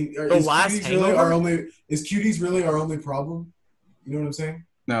 I mean, is Cuties really our only problem? You know what I'm saying?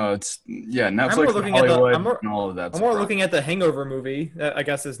 No, it's Netflix, Hollywood, and all of that. I'm more looking at the Hangover movie that I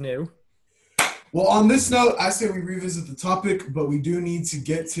guess is new. Well, on this note, I say we revisit the topic, but we do need to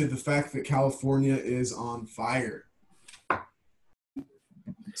get to the fact that California is on fire.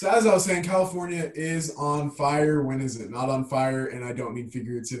 So as I was saying, California is on fire. When is it not on fire? And I don't mean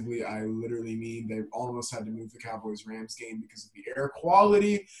figuratively. I literally mean they almost had to move the Cowboys-Rams game because of the air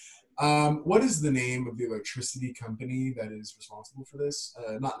quality. What is the name of the electricity company that is responsible for this?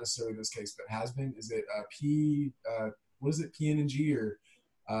 Not necessarily this case, but has been. Is it what is it, PN&G or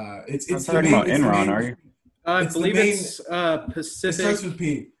it's talking about Enron, are you? I believe it's Pacific. It starts with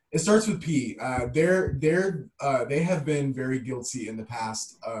P. It starts with P. They have been very guilty in the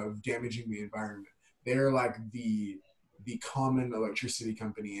past of damaging the environment. They're like the common electricity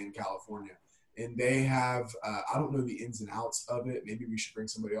company in California, and they have I don't know the ins and outs of it. Maybe we should bring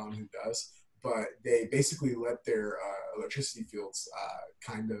somebody on who does. But they basically let their electricity fields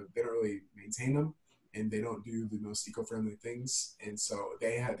they don't really maintain them, and they don't do the most eco-friendly things, and so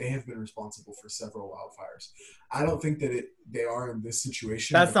they have been responsible for several wildfires. I don't think that they are in this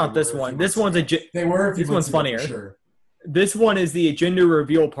situation. That's not this one. This one's they were. This one's funnier. For sure. This one is the gender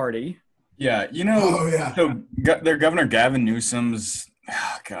reveal party. Yeah, So their Governor Gavin Newsom's.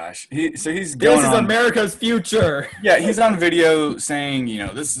 Oh, gosh, he's going This is America's future. Yeah, he's on video saying,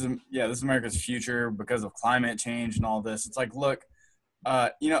 this is America's future because of climate change and all this. It's like, look,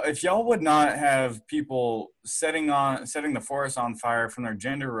 if y'all would not have people setting the forest on fire from their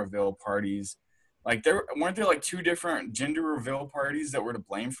gender reveal parties, like weren't there like 2 different gender reveal parties that were to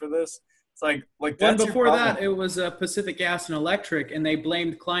blame for this? It's like One that's your before problem. that, it was Pacific Gas and Electric, and they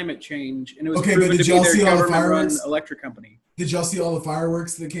blamed climate change, and it was Okay, proven but did to be y'all their see all the government-run fireworks? electric company. Did y'all see all the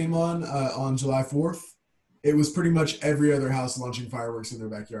fireworks that came on July 4th? It was pretty much every other house launching fireworks in their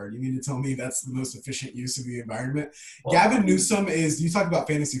backyard. You mean to tell me that's the most efficient use of the environment? Well, Gavin Newsom you talk about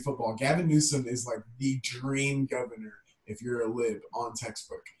fantasy football. Gavin Newsom is like the dream governor if you're a lib on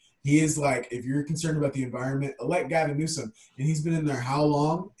textbook. He is like, if you're concerned about the environment, elect Gavin Newsom. And he's been in there how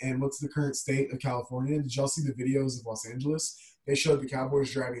long? And what's the current state of California? Did y'all see the videos of Los Angeles? They showed the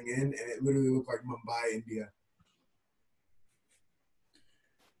Cowboys driving in, and it literally looked like Mumbai, India.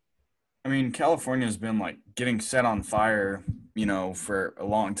 I mean, California's been like getting set on fire, for a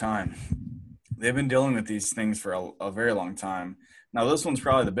long time. They've been dealing with these things for a very long time. Now, this one's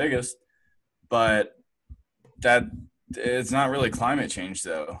probably the biggest, but it's not really climate change,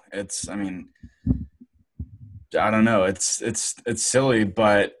 though. I don't know. It's silly,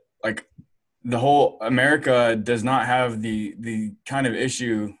 but like the whole America does not have the kind of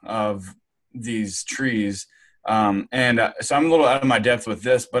issue of these trees. So I'm a little out of my depth with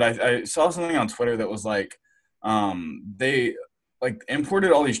this, but I saw something on Twitter that was like, they like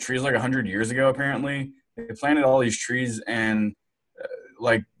imported all these trees like 100 years ago. Apparently, they planted all these trees, and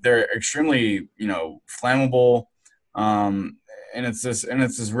like they're extremely, flammable, and it's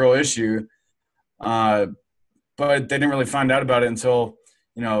this real issue. But they didn't really find out about it until,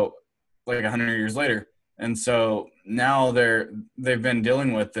 like 100 years later, and so now they've been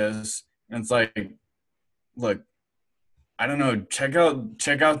dealing with this, and it's like, look, I don't know, check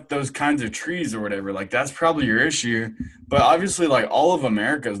out those kinds of trees or whatever. Like, that's probably your issue. But obviously, like, all of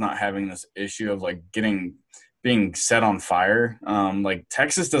America is not having this issue of like being set on fire. Like,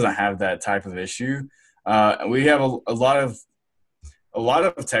 Texas doesn't have that type of issue. We have a lot of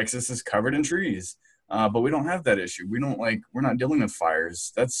Texas is covered in trees. But we don't have that issue. We're not dealing with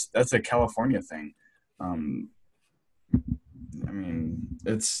fires. That's a California thing. I mean,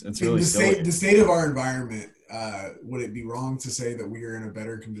 it's really silly. The state of our environment, would it be wrong to say that we are in a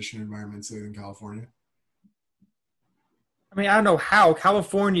better condition environmentally than California? I mean, I don't know how.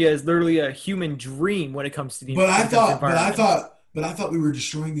 California is literally a human dream when it comes to the environment. But I thought we were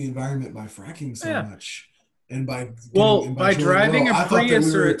destroying the environment by fracking so much. And by driving a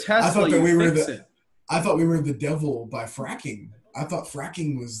Prius or a Tesla, you fix it. I thought we were the devil by fracking. I thought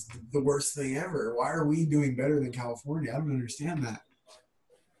fracking was the worst thing ever. Why are we doing better than California? I don't understand that.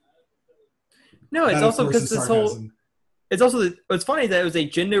 No, it's also because this whole – it's funny that it was a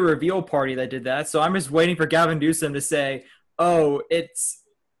gender reveal party that did that. So I'm just waiting for Gavin Newsom to say, oh, it's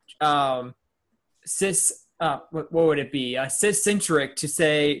cis what would it be? Cis-centric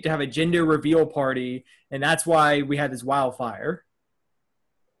to have a gender reveal party, and that's why we had this wildfire.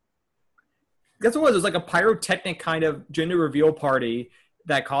 That's what it was. It was like a pyrotechnic kind of gender reveal party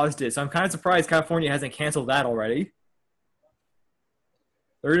that caused it. So I'm kind of surprised California hasn't canceled that already.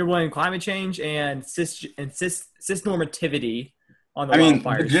 They're going to blame climate change and cis normativity on the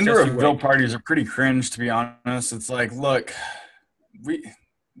wildfires. The gender reveal parties are pretty cringe, to be honest. It's like, look, we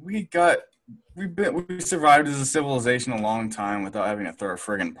survived as a civilization a long time without having to throw a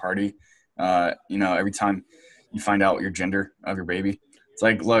friggin' party. Every time you find out your gender of your baby, it's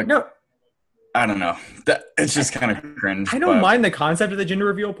like, look. No. I don't know. It's just kind of cringe. I don't mind the concept of the gender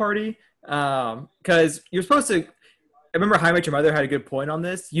reveal party because you're supposed to – I remember How I Met Your Mother had a good point on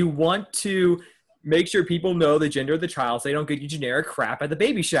this. You want to make sure people know the gender of the child so they don't get you generic crap at the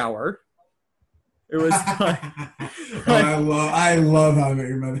baby shower. It was like – I love How I Met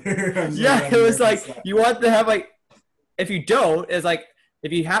Your Mother. It was like you want to have like – if you don't, it's like –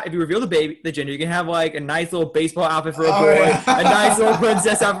 if you reveal the gender, you can have like a nice little baseball outfit for a boy, a nice little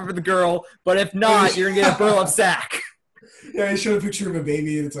princess outfit for the girl. But if not, you're gonna get a burlap sack. Yeah, I showed a picture of a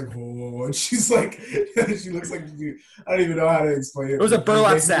baby, and it's like, oh, and she's like, she looks like, I don't even know how to explain it. It was a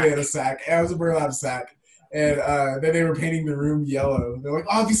burlap sack. Had a sack. Yeah, it was a burlap sack. And then they were painting the room yellow. They're like,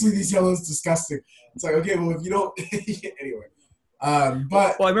 obviously, this yellow is disgusting. It's like, okay, well, if you don't, anyway.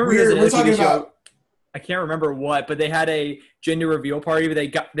 But I remember we're talking about. I can't remember what, but they had a gender reveal party where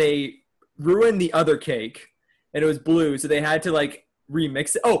they ruined the other cake, and it was blue, so they had to like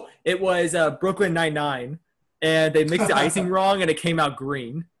remix it. Oh, it was Brooklyn Nine-Nine, and they mixed the icing wrong, and it came out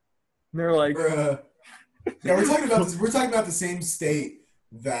green. And they're like, yeah, we're talking about this. We're talking about the same state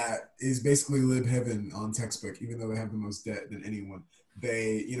that is basically lib heaven on textbook, even though they have the most debt than anyone.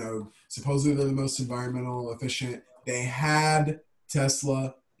 They, supposedly they're the most environmental efficient. They had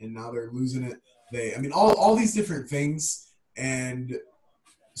Tesla, and now they're losing it. All these different things, And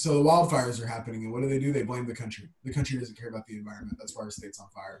so the wildfires are happening, and what do? They blame the country. The country doesn't care about the environment. That's why our state's on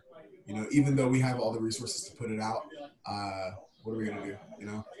fire. You know, even though we have all the resources to put it out, what are we gonna do? You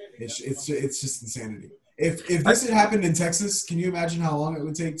know, it's just insanity. If this had happened in Texas, can you imagine how long it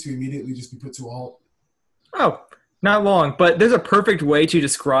would take to immediately just be put to a halt? Oh, not long. But there's a perfect way to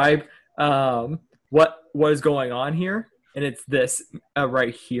describe what is going on here, and it's this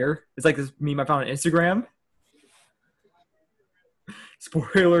right here. It's like this meme I found on Instagram.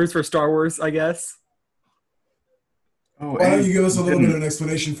 Spoilers for Star Wars, I guess. Oh, why don't you give us a little bit of an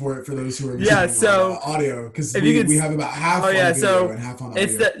explanation for it for those who are listening on audio? Because we have about half on video and half on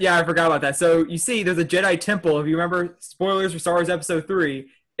audio. I forgot about that. So you see, there's a Jedi temple. If you remember, spoilers for Star Wars Episode 3,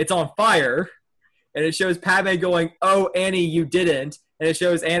 it's on fire, and it shows Padme going, "Oh, Annie, you didn't," and it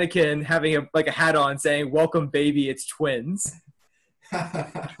shows Anakin having a hat on saying, "Welcome, baby, it's twins."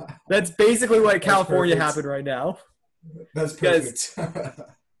 That's basically what in California happened right now. That's perfect.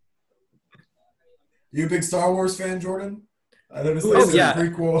 You a big Star Wars fan, Jordan? I noticed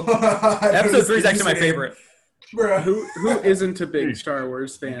prequel. Episode 3 is actually my favorite. Who isn't a big Star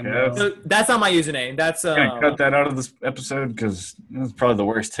Wars fan? So that's not my username. That's I'm gonna cut that out of this episode because it's probably the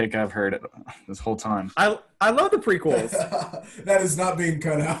worst take I've heard this whole time. I love the prequels. That is not being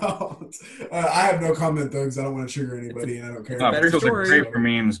cut out. I have no comment though because I don't want to trigger anybody and I don't care. Prequels are great for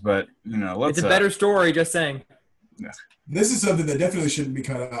memes, but it's a better story. Just saying. Yeah. This is something that definitely shouldn't be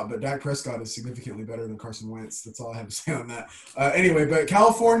cut out, but Dak Prescott is significantly better than Carson Wentz. That's all I have to say on that. Anyway, but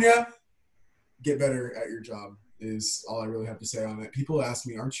California, get better at your job is all I really have to say on it. People ask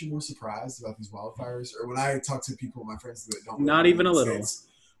me, aren't you more surprised about these wildfires? Or when I talk to people, my friends that don't Not even a little. States,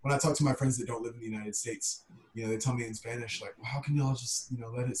 when I talk to my friends that don't live in the United States, they tell me in Spanish, like, well, how can y'all just,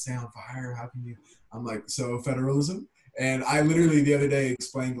 let it stay on fire? How can you? I'm like, so federalism? And I literally the other day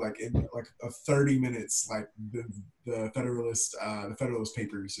explained in 30 minutes the Federalist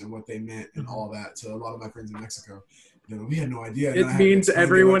Papers and what they meant and all that to a lot of my friends in Mexico. We had no idea. It means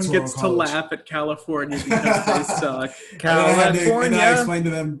everyone gets to laugh at California because they suck. California and I explained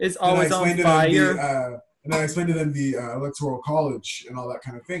to them, is always on fire. And I explained to them the Electoral College and all that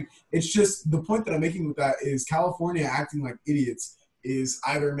kind of thing. It's just the point that I'm making with that is California acting like idiots is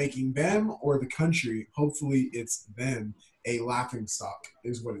either making them or the country, hopefully it's them, a laughing stock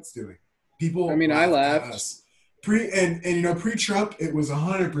is what it's doing. People I laughed. Pre-Trump, it was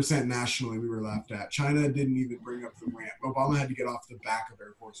 100% nationally we were laughed at. China didn't even bring up the ramp. Obama had to get off the back of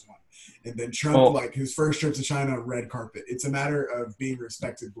Air Force One. And then Trump, his first trip to China, red carpet. It's a matter of being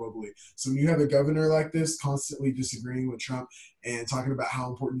respected globally. So when you have a governor like this constantly disagreeing with Trump and talking about how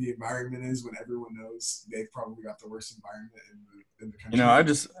important the environment is when everyone knows they've probably got the worst environment in the country. I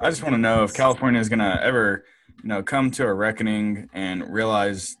just want to know if California is going to ever, come to a reckoning and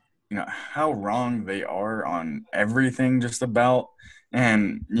realize – how wrong they are on everything just about.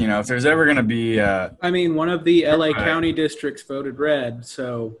 And, if there's ever going to be one of the LA County districts voted red,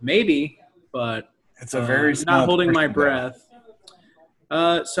 so maybe, but it's a very small not holding my breath.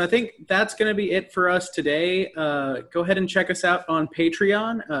 So I think that's going to be it for us today. Go ahead and check us out on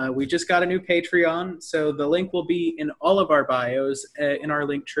Patreon. We just got a new Patreon, so the link will be in all of our bios in our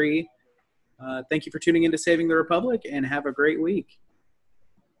link tree. Thank you for tuning in to Saving the Republic, and have a great week.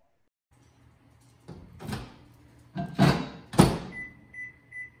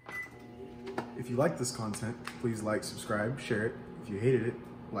 If you like this content, please like, subscribe, share it. If you hated it,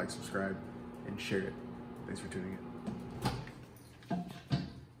 like, subscribe, and share it. Thanks for tuning in.